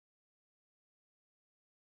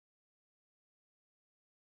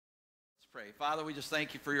Pray. Father, we just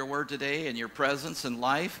thank you for your word today and your presence and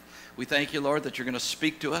life. We thank you, Lord, that you're going to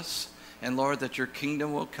speak to us, and Lord, that your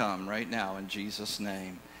kingdom will come right now in Jesus'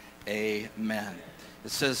 name. Amen.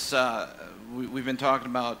 It says, we've been talking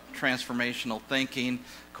about transformational thinking.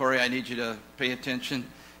 Corey, I need you to pay attention,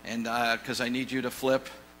 and because I need you to flip.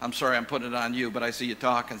 I'm sorry, I'm putting it on you, but I see you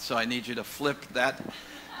talking, so I need you to flip that.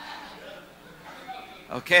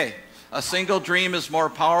 Okay. A single dream is more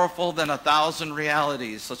powerful than 1,000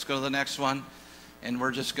 realities. Let's go to the next one. And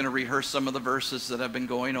we're just going to rehearse some of the verses that I've been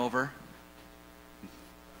going over.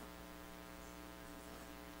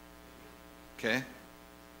 Okay.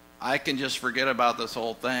 I can just forget about this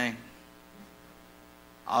whole thing.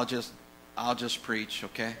 I'll just preach,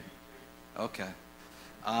 okay? Okay.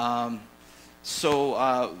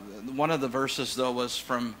 So one of the verses, though, was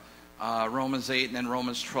from Romans 8 and then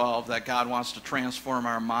Romans 12, that God wants to transform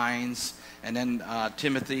our minds. And then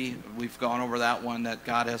Timothy, we've gone over that one, that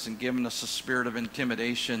God hasn't given us a spirit of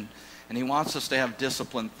intimidation, and he wants us to have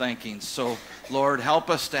disciplined thinking. So, Lord, help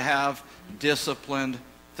us to have disciplined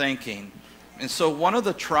thinking. And so one of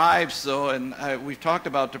the tribes, though, and we've talked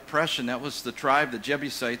about depression, that was the tribe, the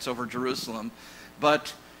Jebusites over Jerusalem.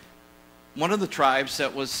 But one of the tribes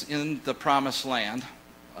that was in the promised land,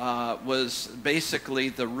 was basically,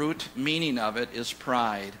 the root meaning of it is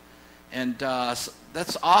pride. And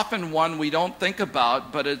that's often one we don't think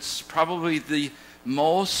about, but it's probably the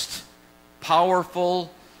most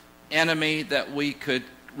powerful enemy that we could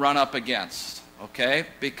run up against, okay?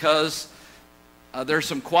 Because there's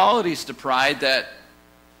some qualities to pride that,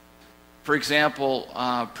 for example,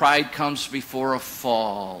 pride comes before a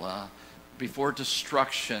fall, before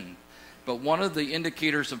destruction. But one of the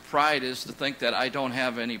indicators of pride is to think that I don't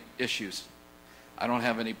have any issues. I don't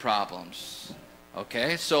have any problems.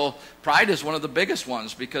 Okay? So pride is one of the biggest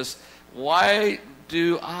ones, because why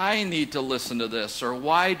do I need to listen to this? Or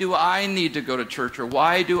why do I need to go to church? Or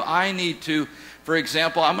why do I need to, for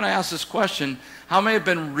example, I'm going to ask this question. How many have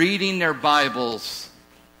been reading their Bibles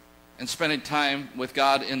and spending time with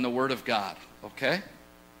God in the Word of God? Okay?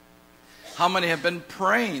 How many have been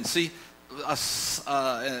praying? See,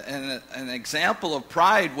 an example of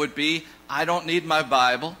pride would be, I don't need my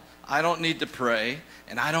Bible, I don't need to pray,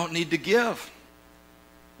 and I don't need to give.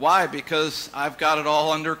 Why? Because I've got it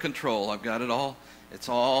all under control. I've got it all. It's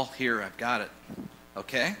all here. I've got it.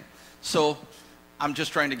 Okay? So I'm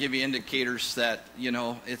just trying to give you indicators that,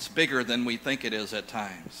 it's bigger than we think it is at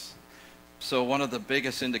times. So one of the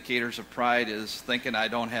biggest indicators of pride is thinking I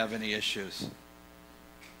don't have any issues.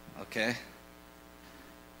 Okay?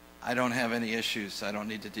 I don't have any issues. I don't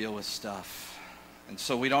need to deal with stuff. And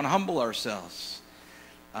so we don't humble ourselves.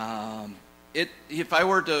 If I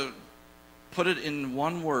were to put it in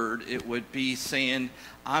one word, it would be saying,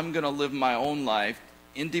 I'm going to live my own life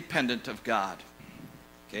independent of God.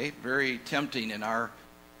 Okay? Very tempting in our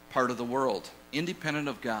part of the world. Independent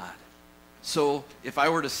of God. So if I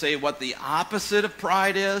were to say what the opposite of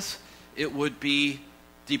pride is, it would be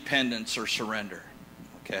dependence or surrender.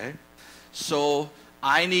 Okay? So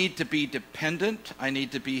I need to be dependent. I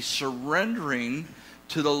need to be surrendering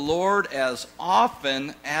to the Lord as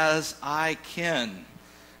often as I can.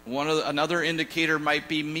 Another indicator might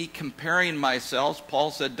be me comparing myself. Paul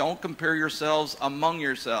said, don't compare yourselves among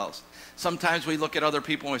yourselves. Sometimes we look at other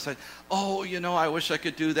people and we say, oh, I wish I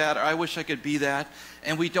could do that, or I wish I could be that.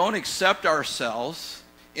 And we don't accept ourselves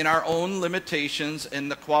in our own limitations and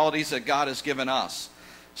the qualities that God has given us.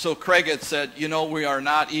 So Craig had said, we are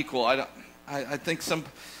not equal. I think some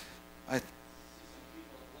people have left.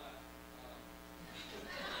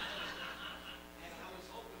 And I was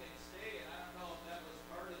hoping they'd stay, and I don't know if that was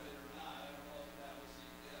part of it or not. I don't know if that was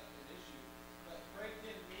an issue. But Craig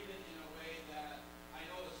didn't mean it in a way that I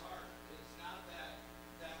know his heart. It's not that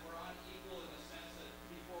we're unequal in the sense that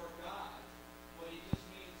before God. What he just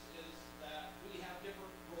means is that we have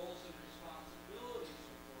different roles and responsibilities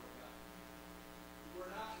before God.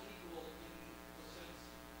 We're not equal in the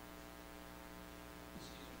sense.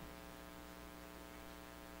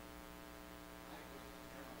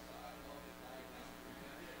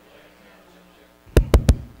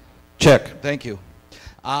 Check. Thank you.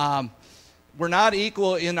 We're not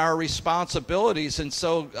equal in our responsibilities, and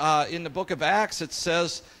so in the book of Acts it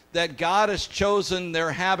says that God has chosen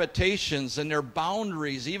their habitations and their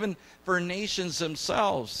boundaries, even for nations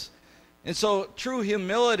themselves. And so true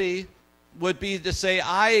humility would be to say,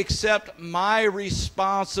 I accept my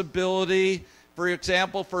responsibility, for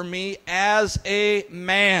example, for me as a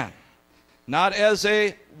man. Not as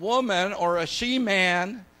a woman or a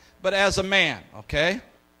she-man, but as a man, okay?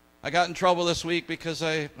 I got in trouble this week because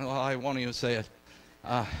I won't even say it.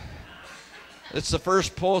 It's the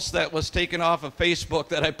first post that was taken off of Facebook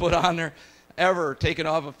that I put on there, ever taken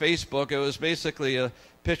off of Facebook. It was basically a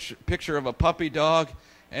picture of a puppy dog,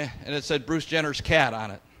 and it said Bruce Jenner's cat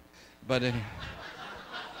on it. But anyway,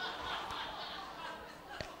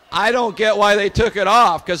 I don't get why they took it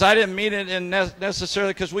off, because I didn't mean it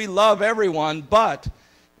necessarily because we love everyone, but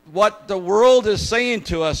what the world is saying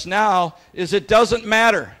to us now is it doesn't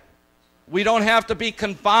matter. We don't have to be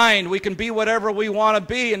confined. We can be whatever we want to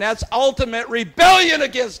be, and that's ultimate rebellion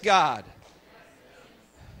against God.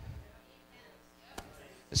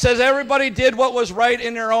 It says everybody did what was right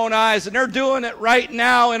in their own eyes, and they're doing it right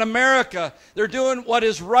now in America. They're doing what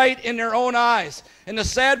is right in their own eyes. And the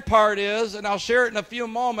sad part is, and I'll share it in a few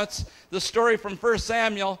moments, the story from 1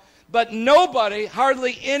 Samuel, but nobody,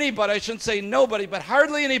 hardly anybody, I shouldn't say nobody, but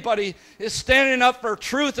hardly anybody is standing up for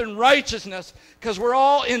truth and righteousness, because we're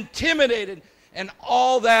all intimidated, and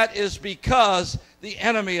all that is because the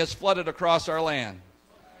enemy has flooded across our land.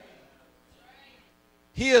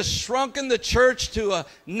 He has shrunken the church to a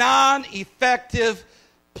non-effective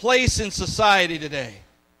place in society today.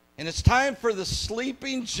 And it's time for the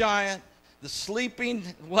sleeping giant, the sleeping,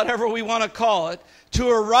 whatever we want to call it, to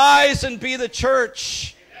arise and be the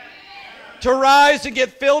church. To arise and get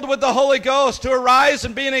filled with the Holy Ghost. To arise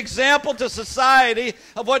and be an example to society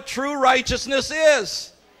of what true righteousness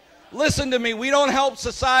is. Listen to me, we don't help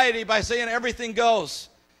society by saying everything goes.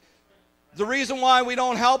 The reason why we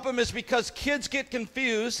don't help them is because kids get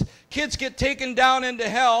confused, kids get taken down into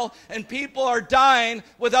hell, and people are dying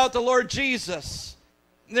without the Lord Jesus.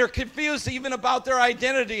 And they're confused even about their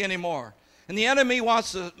identity anymore. And the enemy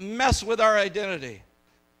wants to mess with our identity.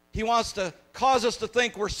 He wants to cause us to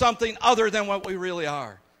think we're something other than what we really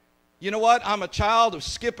are. You know what? I'm a child of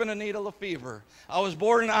Skip and Anita LeFebre. I was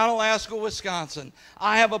born in Onalaska, Wisconsin.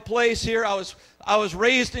 I have a place here. I was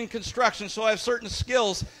raised in construction, so I have certain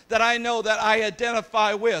skills that I know that I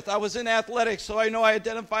identify with. I was in athletics, so I know I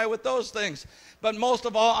identify with those things. But most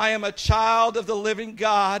of all, I am a child of the living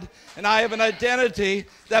God, and I have an identity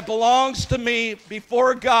that belongs to me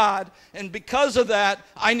before God, and because of that,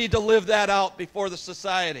 I need to live that out before the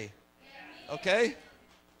society. Okay?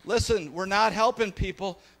 Listen, we're not helping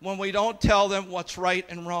people when we don't tell them what's right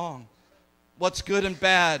and wrong, what's good and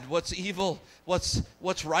bad, what's evil,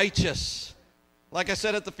 what's righteous. Like I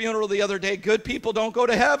said at the funeral the other day, good people don't go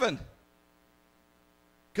to heaven.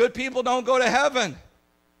 Good people don't go to heaven.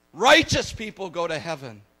 Righteous people go to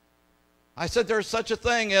heaven. I said there's such a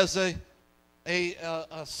thing as a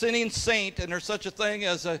sinning saint, and there's such a thing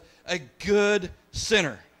as a good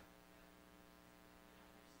sinner.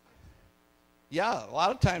 Yeah, a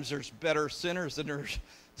lot of times there's better sinners than there's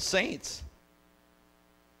saints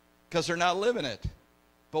because they're not living it.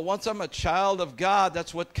 But once I'm a child of God,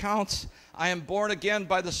 that's what counts. I am born again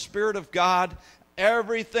by the Spirit of God.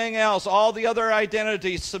 Everything else, all the other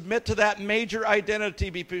identities, submit to that major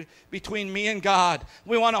identity between me and God.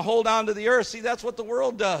 We want to hold on to the earth. See, that's what the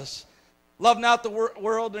world does. Love not the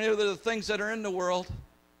world, neither the things that are in the world.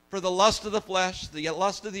 For the lust of the flesh, the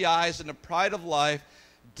lust of the eyes, and the pride of life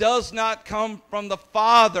does not come from the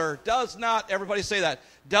Father. Does not, everybody say that.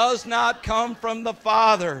 Does not come from the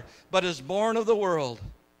Father, but is born of the world.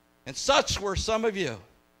 And such were some of you.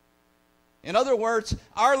 In other words,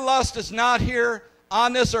 our lust is not here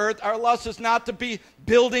on this earth. Our lust is not to be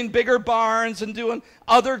building bigger barns and doing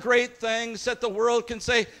other great things that the world can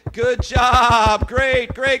say, good job,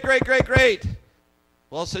 great, great, great, great, great.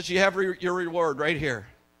 Well, it says you have your reward right here.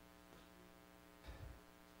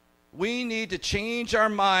 We need to change our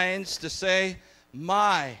minds to say,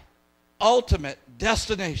 my ultimate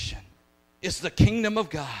destination is the kingdom of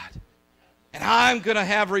God. And I'm going to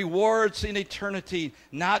have rewards in eternity,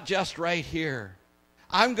 not just right here.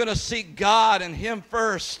 I'm going to seek God and Him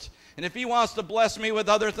first. And if He wants to bless me with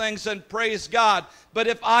other things, then praise God. But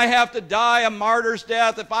if I have to die a martyr's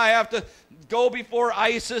death, if I have to go before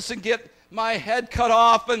ISIS and get my head cut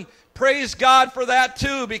off, and praise God for that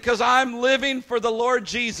too, because I'm living for the Lord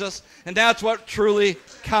Jesus, and that's what truly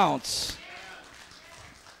counts.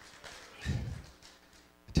 I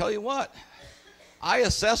tell you what, I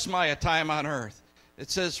assess my time on earth. It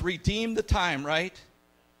says redeem the time, right?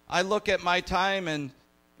 I look at my time, and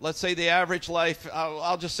let's say the average life,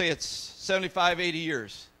 I'll just say it's 75, 80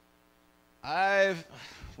 years.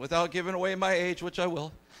 Without giving away my age, which I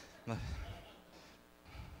will,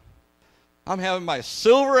 I'm having my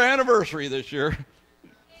silver anniversary this year.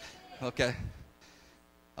 Okay,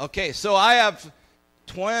 so I have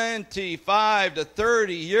 25 to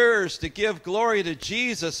 30 years to give glory to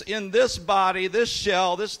Jesus in this body, this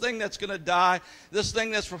shell, this thing that's going to die, this thing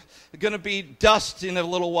that's going to be dust in a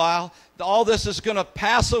little while. All this is going to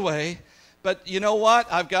pass away. But you know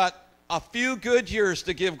what? I've got a few good years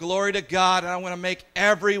to give glory to God, and I'm going to make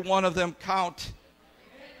every one of them count.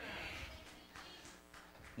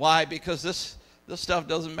 Why? Because this stuff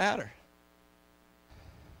doesn't matter.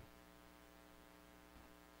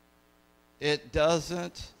 It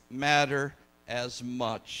doesn't matter as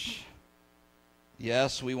much.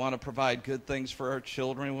 Yes, we want to provide good things for our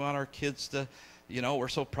children. We want our kids to, we're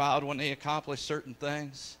so proud when they accomplish certain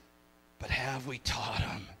things. But have we taught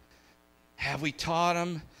them? Have we taught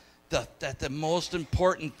them that the most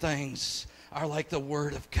important things are like the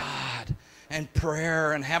Word of God and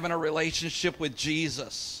prayer and having a relationship with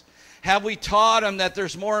Jesus? Have we taught them that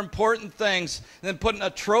there's more important things than putting a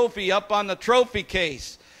trophy up on the trophy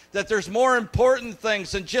case? That there's more important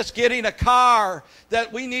things than just getting a car,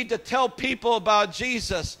 that we need to tell people about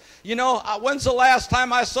Jesus. When's the last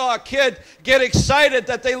time I saw a kid get excited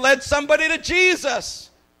that they led somebody to Jesus?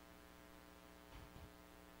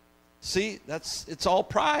 See, it's all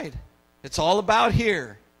pride. It's all about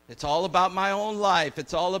here. It's all about my own life.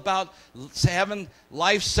 It's all about having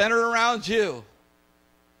life centered around you.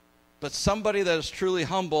 But somebody that is truly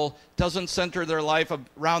humble doesn't center their life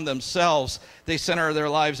around themselves. They center their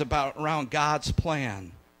lives around God's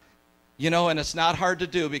plan. And it's not hard to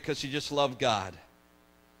do because you just love God.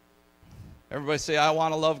 Everybody say, I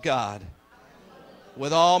want to love God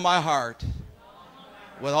with all my heart,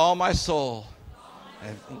 with all my soul,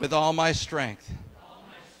 and with all my strength.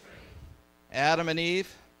 Adam and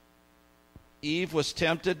Eve. Eve was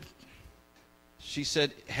tempted. She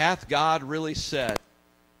said, hath God really said?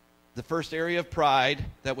 The first area of pride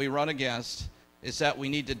that we run against is that we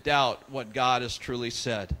need to doubt what God has truly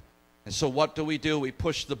said. And so what do? We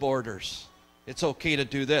push the borders. It's okay to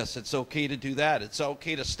do this. It's okay to do that. It's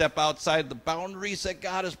okay to step outside the boundaries that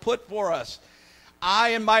God has put for us. I,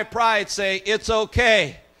 in my pride, say it's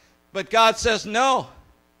okay. But God says no.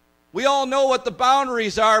 We all know what the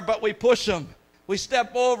boundaries are, but we push them. We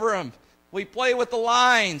step over them. We play with the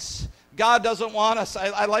lines. God doesn't want us.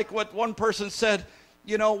 I like what one person said.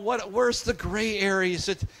 Where's the gray areas?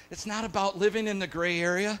 It's not about living in the gray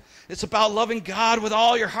area. It's about loving God with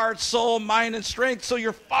all your heart, soul, mind, and strength. So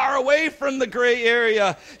you're far away from the gray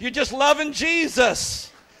area. You're just loving Jesus.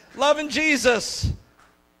 Loving Jesus.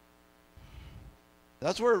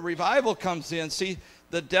 That's where revival comes in. See,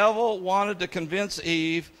 the devil wanted to convince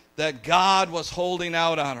Eve that God was holding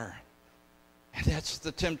out on her. And that's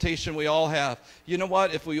the temptation we all have. You know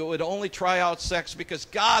what? If we would only try out sex because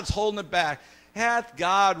God's holding it back. Hath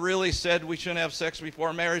God really said we shouldn't have sex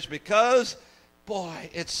before marriage? Because, boy,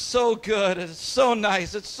 it's so good. It's so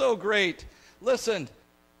nice. It's so great. Listen,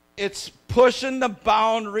 it's pushing the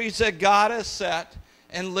boundaries that God has set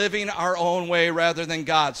and living our own way rather than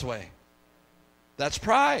God's way. That's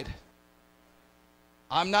pride.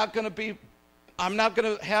 I'm not going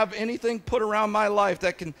to have anything put around my life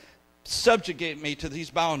that can subjugate me to these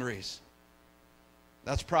boundaries.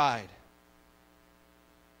 That's pride.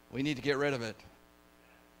 We need to get rid of it.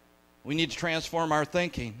 We need to transform our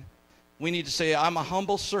thinking. We need to say, I'm a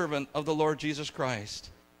humble servant of the Lord Jesus Christ.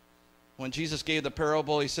 When Jesus gave the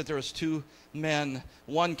parable, he said there was two men.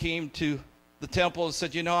 One came to the temple and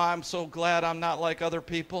said, I'm so glad I'm not like other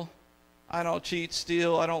people. I don't cheat,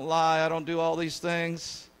 steal, I don't lie, I don't do all these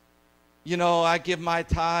things. I give my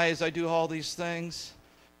tithes, I do all these things.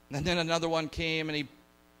 And then another one came and he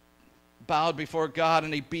bowed before God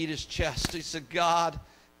and he beat his chest. He said, God,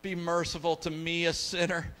 be merciful to me, a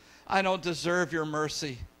sinner. I don't deserve your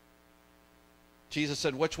mercy. Jesus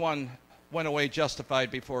said, which one went away justified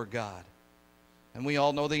before God? And we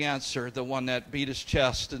all know the answer, the one that beat his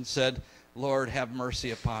chest and said, Lord, have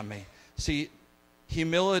mercy upon me. See,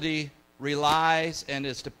 humility relies and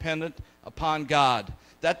is dependent upon God.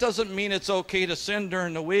 That doesn't mean it's okay to sin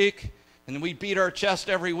during the week and we beat our chest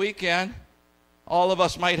every weekend. All of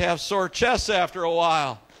us might have sore chests after a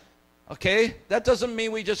while. Okay? That doesn't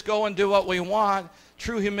mean we just go and do what we want.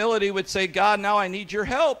 True humility would say, God, now I need your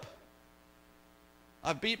help.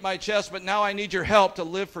 I've beat my chest, but now I need your help to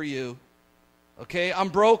live for you. Okay? I'm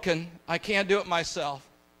broken. I can't do it myself.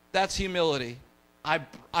 That's humility.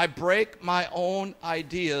 I break my own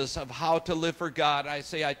ideas of how to live for God. I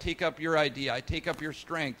say, I take up your idea. I take up your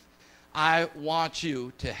strength. I want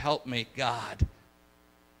you to help me, God.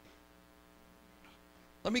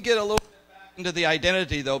 Let me get a little bit back into the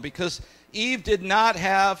identity, though, because Eve did not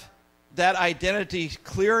have that identity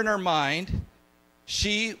clear in her mind.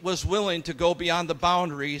 She was willing to go beyond the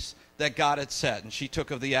boundaries that God had set, and she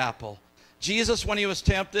took of the apple. Jesus, when he was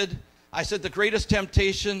tempted, I said the greatest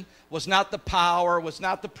temptation was not the power, was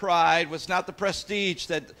not the pride, was not the prestige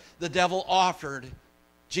that the devil offered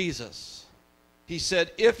Jesus. He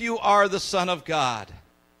said, if you are the Son of God,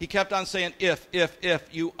 He kept on saying, if,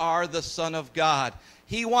 you are the Son of God.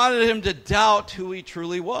 He wanted him to doubt who he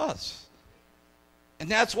truly was. And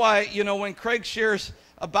that's why, when Craig shares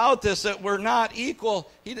about this, that we're not equal,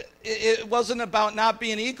 it wasn't about not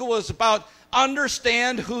being equal, it was about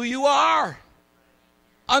understand who you are.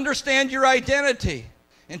 Understand your identity.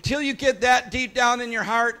 Until you get that deep down in your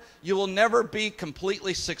heart, you will never be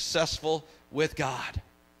completely successful with God.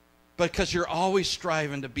 Because you're always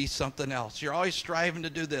striving to be something else. You're always striving to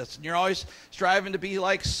do this. And you're always striving to be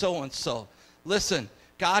like so-and-so. Listen,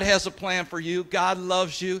 God has a plan for you. God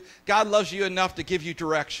loves you. God loves you enough to give you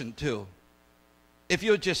direction too. If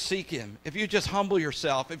you just seek him, if you just humble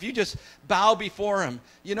yourself, if you just bow before him.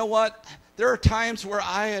 You know what? There are times where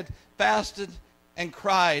I had fasted and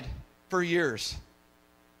cried for years.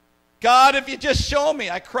 God, if you just show me.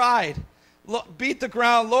 I cried. Beat the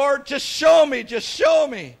ground. Lord, just show me. Just show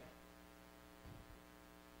me.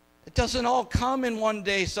 It doesn't all come in one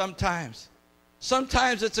day sometimes.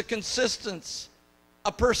 Sometimes it's a consistency,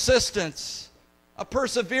 a persistence, a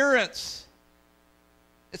perseverance.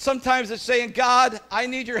 Sometimes it's saying, God, I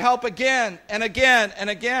need your help again and again and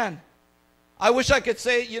again. I wish I could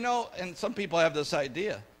say, and some people have this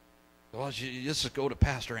idea. Well, you just go to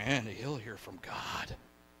Pastor Andy. He'll hear from God.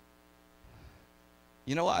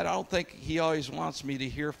 You know what? I don't think he always wants me to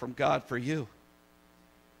hear from God for you.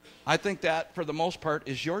 I think that, for the most part,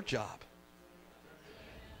 is your job.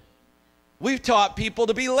 We've taught people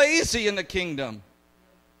to be lazy in the kingdom.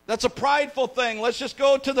 That's a prideful thing. Let's just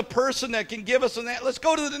go to the person that can give us that. Let's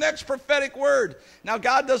go to the next prophetic word. Now,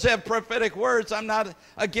 God does have prophetic words. I'm not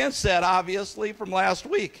against that, obviously, from last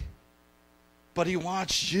week. But he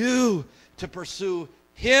wants you to pursue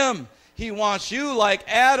him. He wants you, like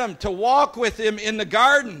Adam, to walk with him in the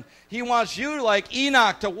garden. He wants you, like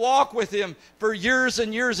Enoch, to walk with him for years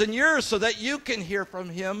and years and years so that you can hear from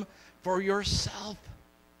him for yourself.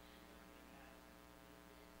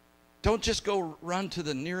 Don't just go run to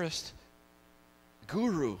the nearest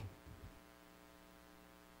guru.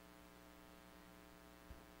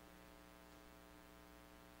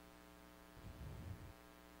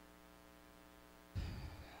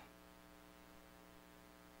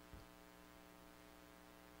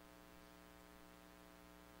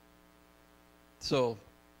 So,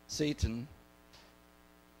 Satan,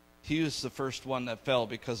 he was the first one that fell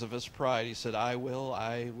because of his pride. He said, I will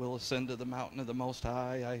ascend to the mountain of the Most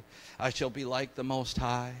High. I shall be like the Most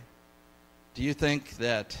High. Do you think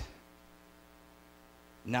that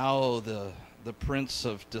now the prince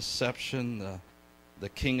of deception, the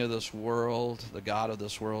king of this world, the god of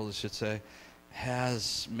this world, I should say,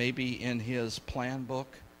 has maybe in his plan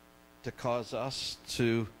book to cause us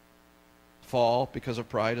to fall because of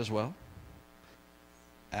pride as well?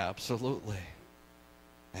 Absolutely.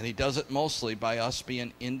 And he does it mostly by us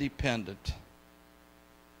being independent,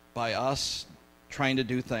 by us trying to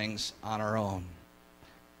do things on our own.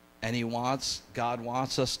 And God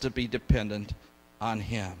wants us to be dependent on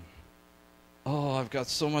him. Oh, I've got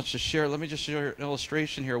so much to share. Let me just share an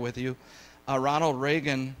illustration here with you. Ronald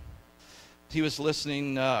Reagan, he was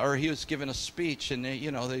listening, or he was giving a speech, and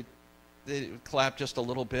they clapped just a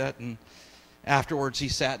little bit, and afterwards he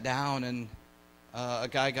sat down, and a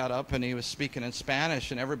guy got up and he was speaking in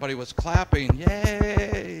Spanish and everybody was clapping,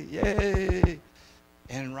 yay, yay.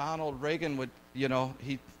 And Ronald Reagan would,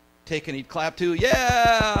 he'd clap too,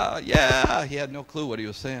 yeah, yeah. He had no clue what he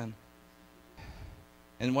was saying.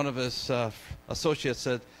 And one of his associates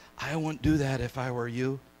said, I wouldn't do that if I were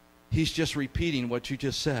you. He's just repeating what you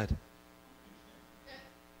just said.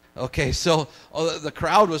 Okay, so the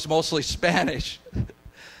crowd was mostly Spanish.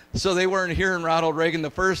 So they weren't hearing Ronald Reagan the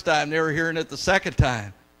first time. They were hearing it the second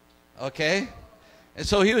time. Okay? And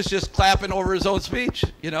so he was just clapping over his own speech,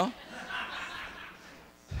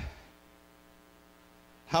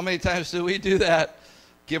 How many times do we do that?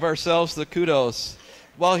 Give ourselves the kudos.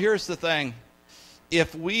 Well, here's the thing.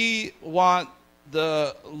 If we want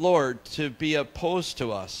the Lord to be opposed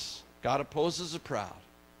to us, God opposes the proud,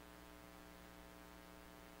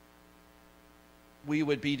 we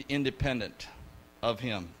would be independent of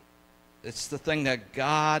him. It's the thing that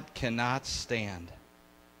God cannot stand.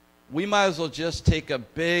 We might as well just take a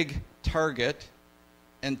big target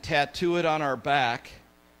and tattoo it on our back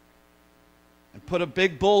and put a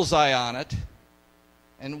big bullseye on it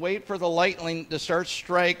and wait for the lightning to start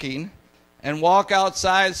striking and walk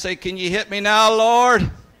outside and say, can you hit me now,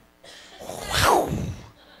 Lord?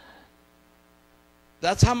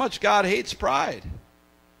 That's how much God hates pride.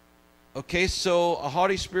 Okay, so a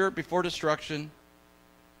haughty spirit before destruction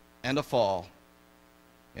and a fall.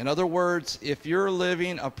 In other words, if you're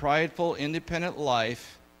living a prideful, independent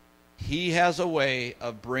life, he has a way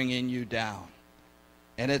of bringing you down.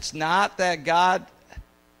 And it's not that God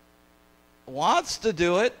wants to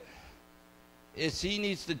do it. It's he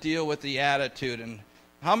needs to deal with the attitude. And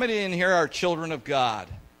how many in here are children of God?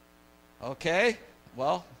 Okay?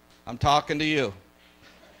 Well, I'm talking to you.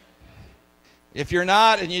 If you're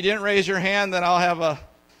not and you didn't raise your hand, then I'll have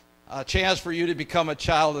a chance for you to become a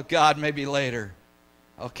child of God maybe later.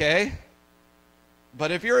 Okay?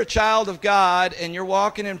 But if you're a child of God and you're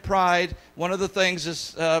walking in pride, one of the things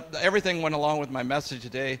is, everything went along with my message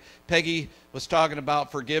today. Peggy was talking about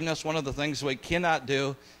forgiveness. One of the things we cannot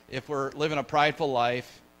do if we're living a prideful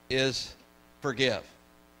life is forgive.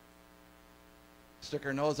 Stick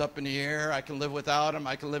our nose up in the air. I can live without them.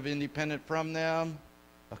 I can live independent from them.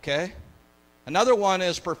 Okay? Another one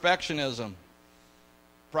is perfectionism.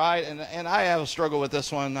 Pride, and I have a struggle with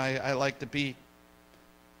this one. I like to be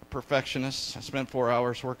a perfectionist. I spent 4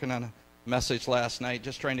 hours working on a message last night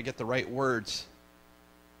just trying to get the right words.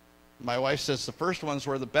 My wife says the first ones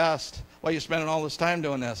were the best. Why are you spending all this time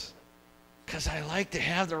doing this? Because I like to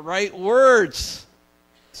have the right words.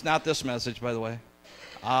 It's not this message, by the way.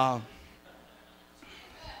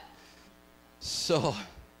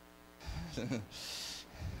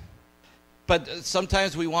 But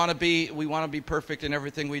sometimes we want to be perfect in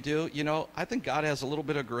everything we do. You know, I think God has a little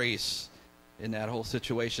bit of grace in that whole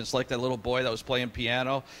situation. It's like that little boy that was playing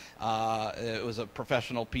piano. It was a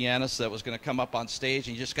professional pianist that was going to come up on stage,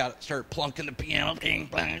 and he just got to start plunking the piano, bang,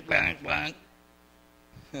 bang, bang, bang.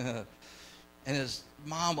 And his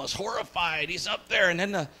mom was horrified. He's up there, and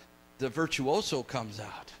then the virtuoso comes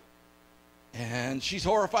out, and she's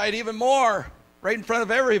horrified even more, right in front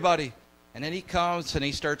of everybody. And then he comes and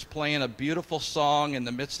he starts playing a beautiful song in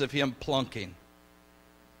the midst of him plunking.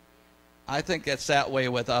 I think it's that way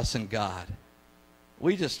with us and God.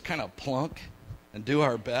 We just kind of plunk and do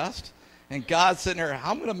our best. And God's sitting there,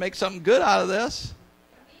 I'm going to make something good out of this.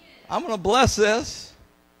 I'm going to bless this.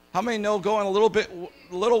 How many know going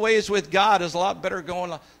a little ways with God is a lot better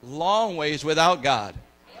going a long ways without God?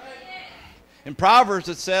 In Proverbs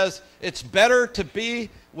it says it's better to be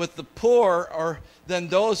with the poor than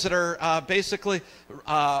those that are basically,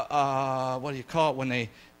 what do you call it when they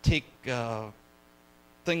take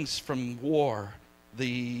things from war?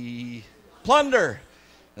 The plunder.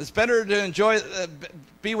 It's better to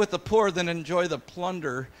be with the poor than enjoy the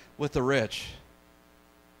plunder with the rich.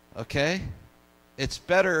 Okay? It's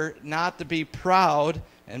better not to be proud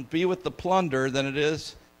and be with the plunder than it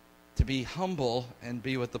is to be humble and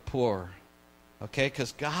be with the poor. Okay?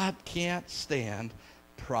 Because God can't stand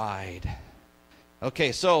pride.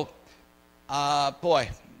 Okay, so,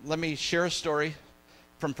 let me share a story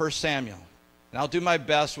from 1 Samuel. And I'll do my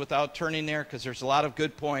best without turning there because there's a lot of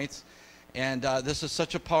good points. And this is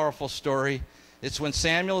such a powerful story. It's when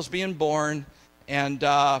Samuel is being born, and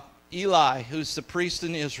Eli, who's the priest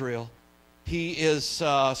in Israel, he is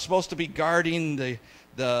supposed to be guarding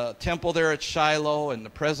the temple there at Shiloh and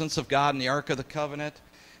the presence of God and the Ark of the Covenant.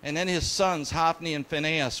 And then his sons, Hophni and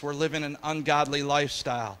Phinehas, were living an ungodly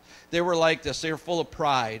lifestyle. They were like this. They were full of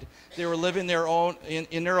pride. They were living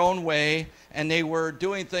in their own way, and they were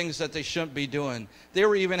doing things that they shouldn't be doing. They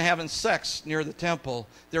were even having sex near the temple.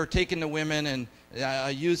 They were taking the women and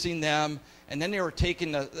using them. And then they were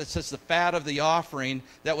taking the fat of the offering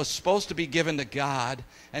that was supposed to be given to God,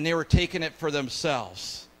 and they were taking it for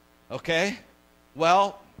themselves. Okay?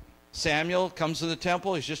 Well, Samuel comes to the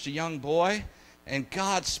temple. He's just a young boy. And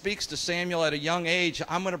God speaks to Samuel at a young age,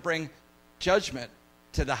 I'm going to bring judgment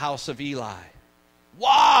to the house of Eli.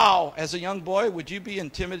 Wow! As a young boy, would you be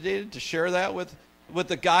intimidated to share that with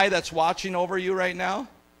the guy that's watching over you right now?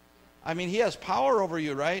 I mean, he has power over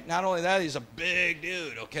you, right? Not only that, he's a big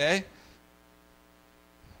dude, okay?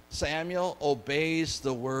 Samuel obeys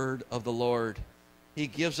the word of the Lord. He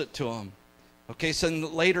gives it to him. Okay, so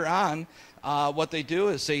later on, what they do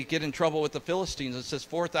is they get in trouble with the Philistines. It says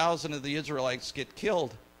 4,000 of the Israelites get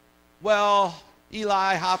killed. Well,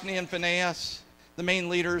 Eli, Hophni, and Phinehas, the main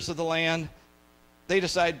leaders of the land, they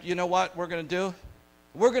decide, you know what we're going to do?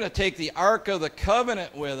 We're going to take the Ark of the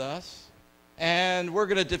Covenant with us, and we're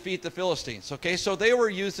going to defeat the Philistines. Okay, so they were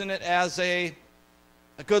using it as a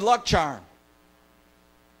good luck charm.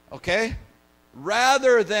 Okay?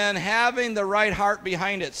 Rather than having the right heart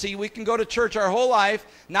behind it. See, we can go to church our whole life,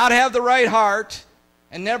 not have the right heart,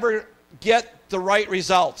 and never get the right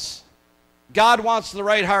results. God wants the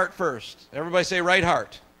right heart first. Everybody say right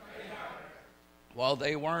heart. Right heart. Well,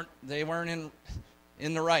 they weren't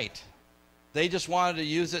in the right. They just wanted to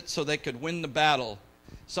use it so they could win the battle.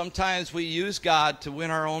 Sometimes we use God to win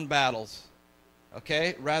our own battles.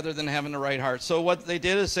 Okay? Rather than having the right heart. So what they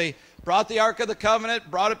did is they brought the Ark of the Covenant,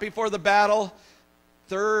 brought it before the battle.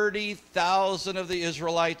 30,000 of the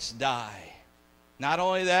Israelites die. Not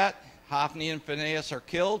only that, Hophni and Phinehas are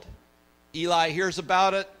killed. Eli hears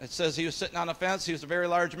about it. It says he was sitting on a fence. He was a very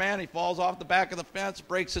large man. He falls off the back of the fence,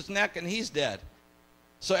 breaks his neck, and he's dead.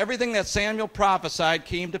 So everything that Samuel prophesied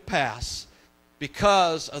came to pass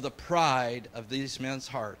because of the pride of these men's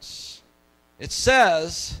hearts. It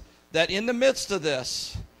says that in the midst of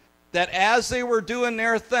this, that as they were doing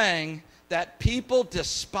their thing, that people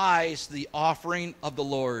despised the offering of the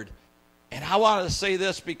Lord. And I wanted to say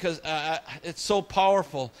this because it's so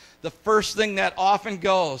powerful. The first thing that often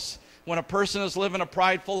goes when a person is living a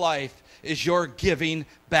prideful life is your giving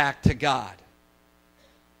back to God.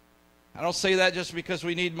 I don't say that just because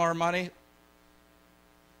we need more money.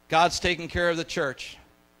 God's taking care of the church.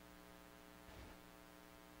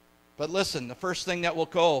 But listen, the first thing that will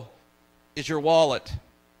go is your wallet.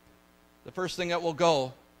 The first thing that will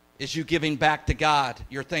go is you giving back to God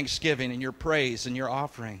your thanksgiving and your praise and your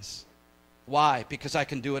offerings. Why? Because I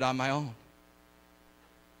can do it on my own.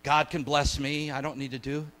 God can bless me. I don't need to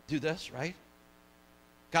do this, right?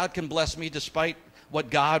 God can bless me despite what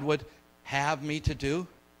God would have me to do.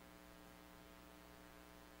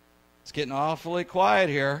 It's getting awfully quiet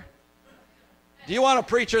here. Do you want a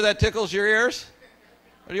preacher that tickles your ears?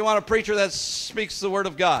 Or do you want a preacher that speaks the word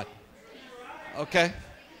of God? Okay.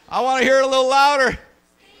 I want to hear it a little louder.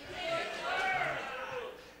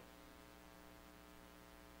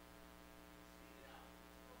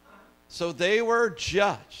 So they were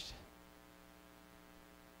judged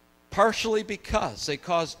partially because they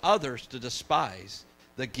caused others to despise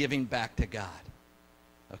the giving back to God.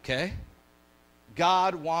 Okay?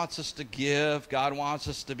 God wants us to give. God wants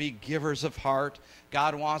us to be givers of heart.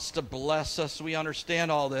 God wants to bless us. We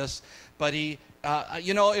understand all this. But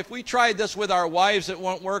if we tried this with our wives, it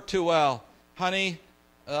won't work too well. Honey,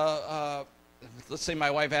 let's say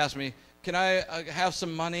my wife asked me, can I have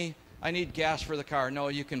some money? I need gas for the car. No,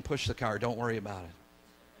 you can push the car. Don't worry about it.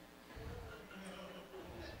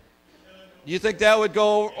 Do you think that would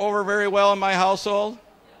go over very well in my household?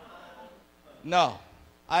 No.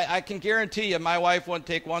 I can guarantee you my wife wouldn't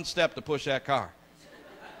take one step to push that car.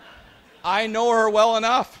 I know her well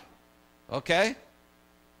enough. Okay?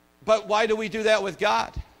 But why do we do that with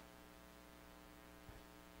God?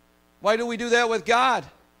 Why do we do that with God?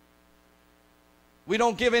 We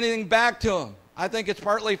don't give anything back to him. I think it's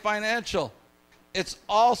partly financial. It's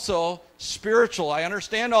also spiritual. I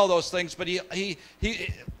understand all those things, but the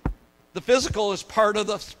physical is part of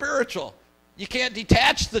the spiritual. You can't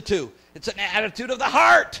detach the two. It's an attitude of the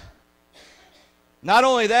heart. Not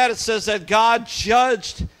only that, it says that God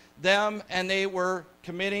judged them and they were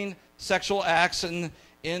committing sexual acts in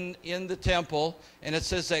the temple. And it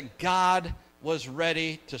says that God was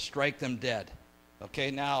ready to strike them dead. Okay,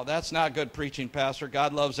 now that's not good preaching, Pastor.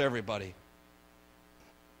 God loves everybody.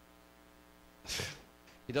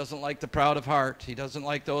 He doesn't like the proud of heart. He doesn't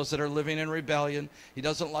like those that are living in rebellion. He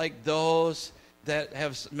doesn't like those that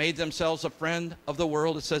have made themselves a friend of the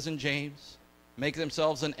world, it says in James. Make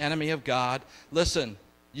themselves an enemy of God. Listen,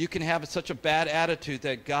 you can have such a bad attitude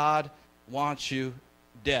that God wants you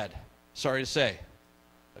dead. Sorry to say.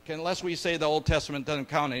 Okay, unless we say the Old Testament doesn't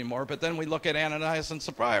count anymore, but then we look at Ananias and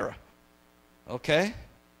Sapphira. Okay?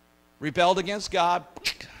 Rebelled against God.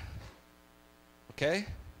 Okay?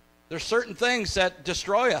 There's certain things that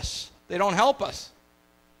destroy us. They don't help us.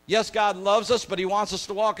 Yes, God loves us, but he wants us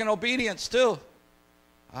to walk in obedience too.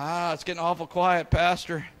 It's getting awful quiet,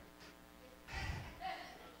 Pastor.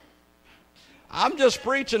 I'm just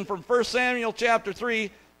preaching from 1 Samuel chapter 3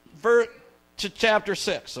 to chapter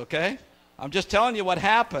 6, okay? I'm just telling you what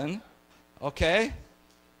happened, okay?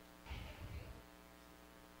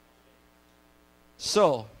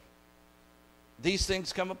 So, these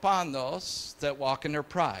things come upon those that walk in their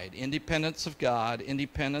pride. Independence of God,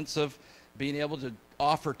 independence of being able to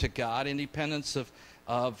offer to God, independence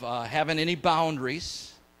of having any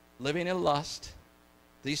boundaries, living in lust.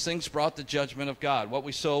 These things brought the judgment of God. What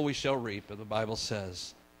we sow, we shall reap, the Bible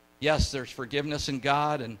says. Yes, there's forgiveness in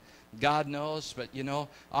God, and God knows, but,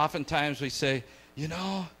 oftentimes we say,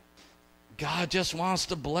 God just wants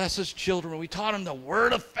to bless his children. We taught him the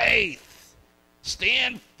word of faith.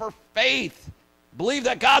 Stand for faith. Believe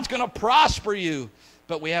that God's going to prosper you.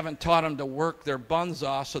 But we haven't taught them to work their buns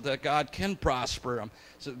off so that God can prosper them.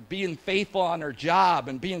 So being faithful on their job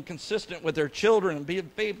and being consistent with their children and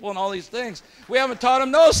being faithful in all these things. We haven't taught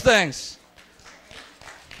them those things.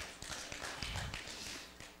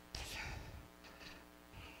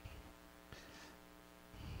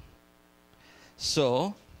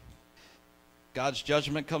 So, God's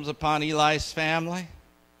judgment comes upon Eli's family.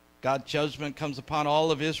 God's judgment comes upon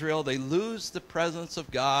all of Israel. They lose the presence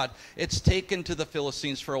of God. It's taken to the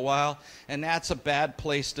Philistines for a while, and that's a bad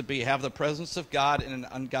place to be. Have the presence of God in an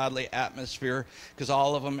ungodly atmosphere, because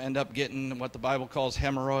all of them end up getting what the Bible calls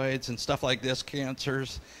hemorrhoids and stuff like this,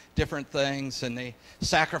 cancers, different things, and they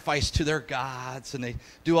sacrifice to their gods, and they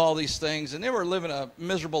do all these things, and they were living a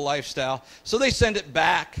miserable lifestyle. So they send it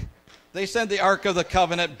back. They send the Ark of the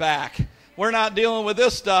Covenant back. We're not dealing with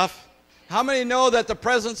this stuff. How many know that the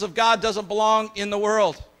presence of God doesn't belong in the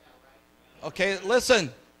world? Okay, listen.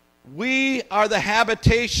 We are the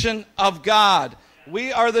habitation of God.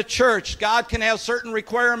 We are the church. God can have certain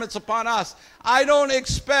requirements upon us. I don't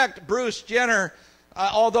expect Bruce Jenner,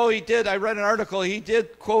 although he did, I read an article, he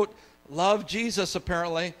did, quote, love Jesus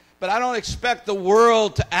apparently, but I don't expect the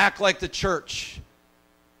world to act like the church.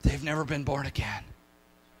 They've never been born again.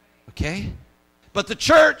 Okay? But the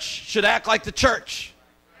church should act like the church.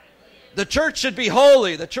 The church should be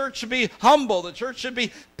holy. The church should be humble. The church should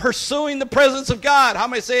be pursuing the presence of God. How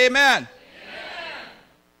many say amen? Amen.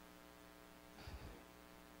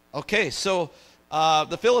 Okay, so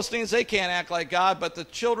the Philistines, they can't act like God, but the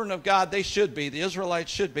children of God, they should be. The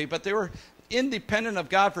Israelites should be. But they were independent of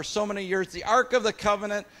God for so many years. The Ark of the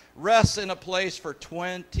Covenant rests in a place for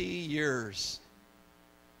 20 years.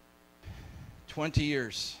 20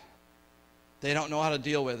 years. They don't know how to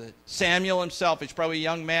deal with it. Samuel himself, he's probably a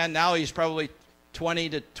young man. Now he's probably 20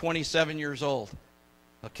 to 27 years old.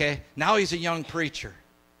 Okay? Now he's a young preacher.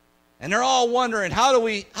 And they're all wondering, how do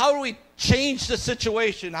we change the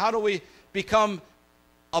situation? How do we become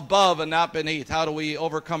above and not beneath? How do we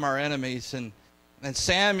overcome our enemies? And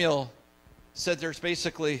Samuel said there's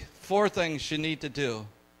basically 4 things you need to do.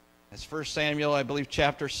 That's 1 Samuel, I believe,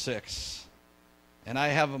 chapter 6. And I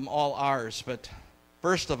have them all ours. But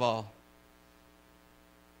first of all,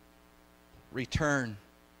 return.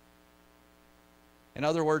 In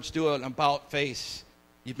other words, do an about face.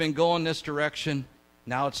 You've been going this direction.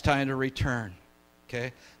 Now it's time to return.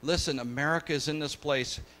 Okay? Listen, America is in this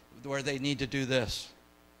place where they need to do this.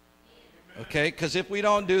 Okay? Because if we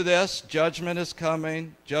don't do this, judgment is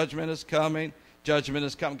coming. Judgment is coming. Judgment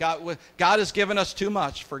is coming. God has given us too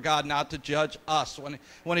much for God not to judge us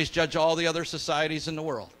when He's judged all the other societies in the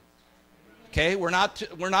world. Okay? We're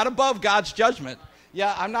not above God's judgment.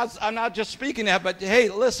 Yeah, I'm not just speaking that, but hey,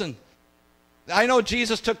 listen. I know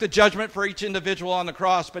Jesus took the judgment for each individual on the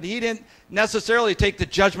cross, but He didn't necessarily take the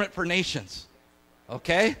judgment for nations.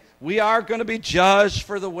 Okay? We are going to be judged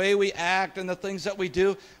for the way we act and the things that we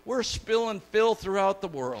do. We're spilling filth throughout the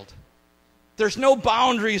world. There's no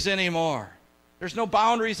boundaries anymore. There's no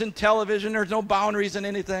boundaries in television. There's no boundaries in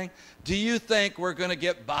anything. Do you think we're going to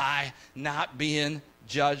get by not being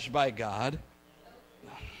judged by God?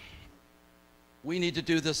 We need to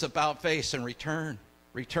do this about face and return.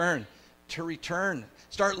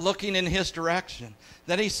 Start looking in His direction.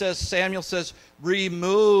 Then Samuel says,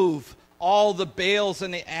 remove all the Baals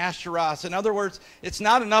and the Asherahs. In other words, it's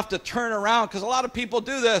not enough to turn around, because a lot of people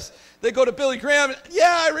do this. They go to Billy Graham,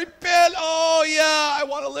 yeah, I repent. Oh, yeah, I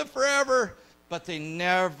want to live forever. But they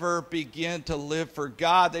never begin to live for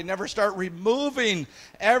God. They never start removing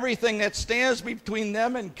everything that stands between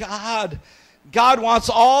them and God. God wants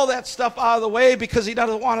all that stuff out of the way because He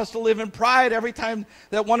doesn't want us to live in pride. Every time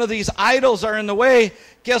that one of these idols are in the way,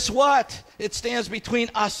 guess what? It stands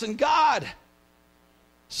between us and God.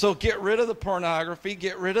 So get rid of the pornography.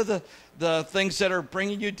 Get rid of the things that are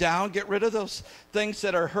bringing you down. Get rid of those things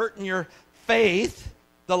that are hurting your faith.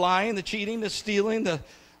 The lying, the cheating, the stealing,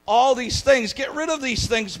 all these things. Get rid of these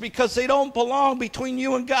things because they don't belong between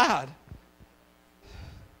you and God.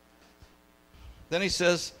 Then he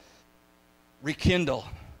says, rekindle.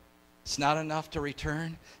 It's not enough to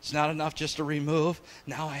return. It's not enough just to remove.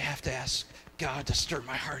 Now I have to ask God to stir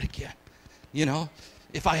my heart again. You know,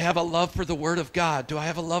 if I have a love for the Word of God, do I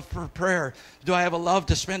have a love for prayer? Do I have a love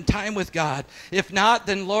to spend time with God? If not,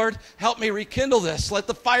 then Lord, help me rekindle this. Let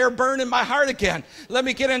the fire burn in my heart again. Let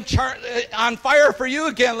me get on fire for you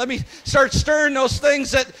again. Let me start stirring those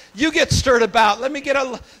things that you get stirred about. Let me get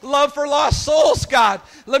a love for lost souls, God.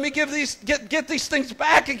 Let me get these things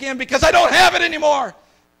back again because I don't have it anymore.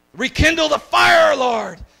 Rekindle the fire,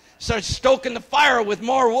 Lord. Start stoking the fire with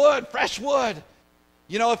more wood, fresh wood.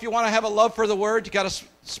 You know, if you want to have a love for the Word, you got to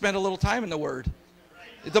spend a little time in the Word.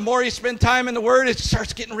 The more you spend time in the Word, it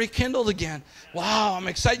starts getting rekindled again. Wow, I'm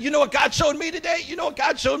excited. You know what God showed me today? You know what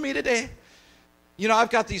God showed me today? You know, I've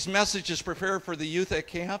got these messages prepared for the youth at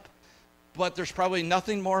camp, but there's probably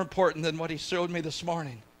nothing more important than what He showed me this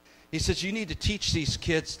morning. He says, you need to teach these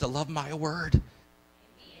kids to love my Word.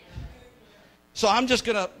 So I'm just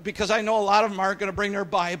going to, because I know a lot of them aren't going to bring their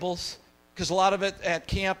Bibles, because a lot of it at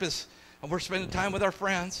camp is, and we're spending time with our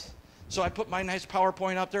friends. So I put my nice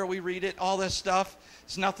PowerPoint up there. We read it, all this stuff.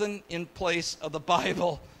 It's nothing in place of the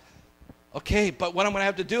Bible. Okay, but what I'm going to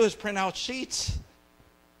have to do is print out sheets.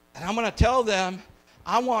 And I'm going to tell them,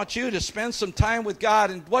 I want you to spend some time with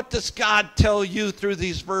God. And what does God tell you through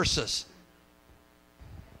these verses?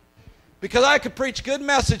 Because I could preach good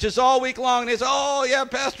messages all week long. And they say, oh, yeah,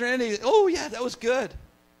 Pastor Andy. Oh, yeah, that was good.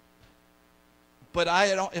 But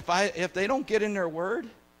if they don't get in their word,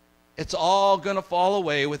 it's all going to fall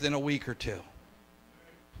away within a week or two.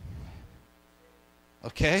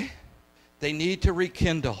 Okay? They need to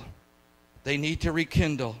rekindle. They need to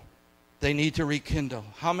rekindle. They need to rekindle.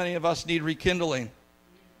 How many of us need rekindling?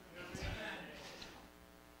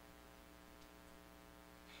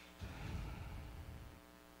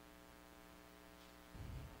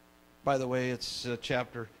 By the way, it's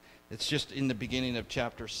just in the beginning of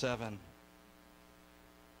chapter 7.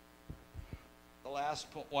 The last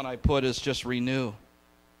one I put is just renew.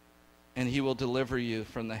 And he will deliver you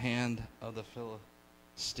from the hand of the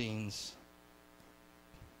Philistines.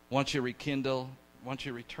 Once you rekindle, once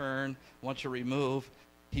you return, once you remove,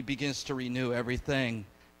 he begins to renew everything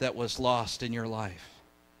that was lost in your life.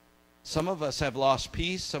 Some of us have lost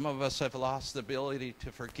peace. Some of us have lost the ability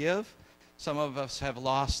to forgive. Some of us have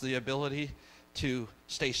lost the ability to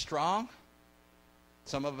stay strong.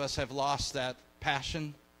 Some of us have lost that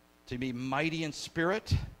passion to be mighty in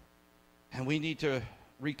spirit. And we need to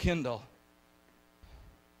rekindle,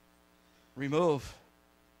 remove,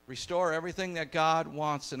 restore everything that God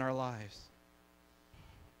wants in our lives.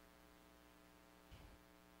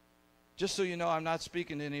 Just so you know, I'm not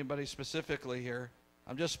speaking to anybody specifically here.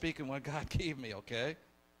 I'm just speaking what God gave me, okay?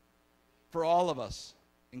 For all of us,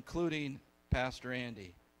 including Pastor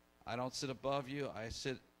Andy. I don't sit above you. I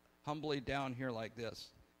sit humbly down here like this.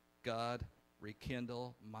 God,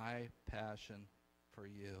 rekindle my passion for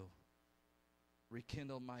you.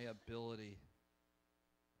 Rekindle my ability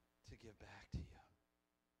to give back to you.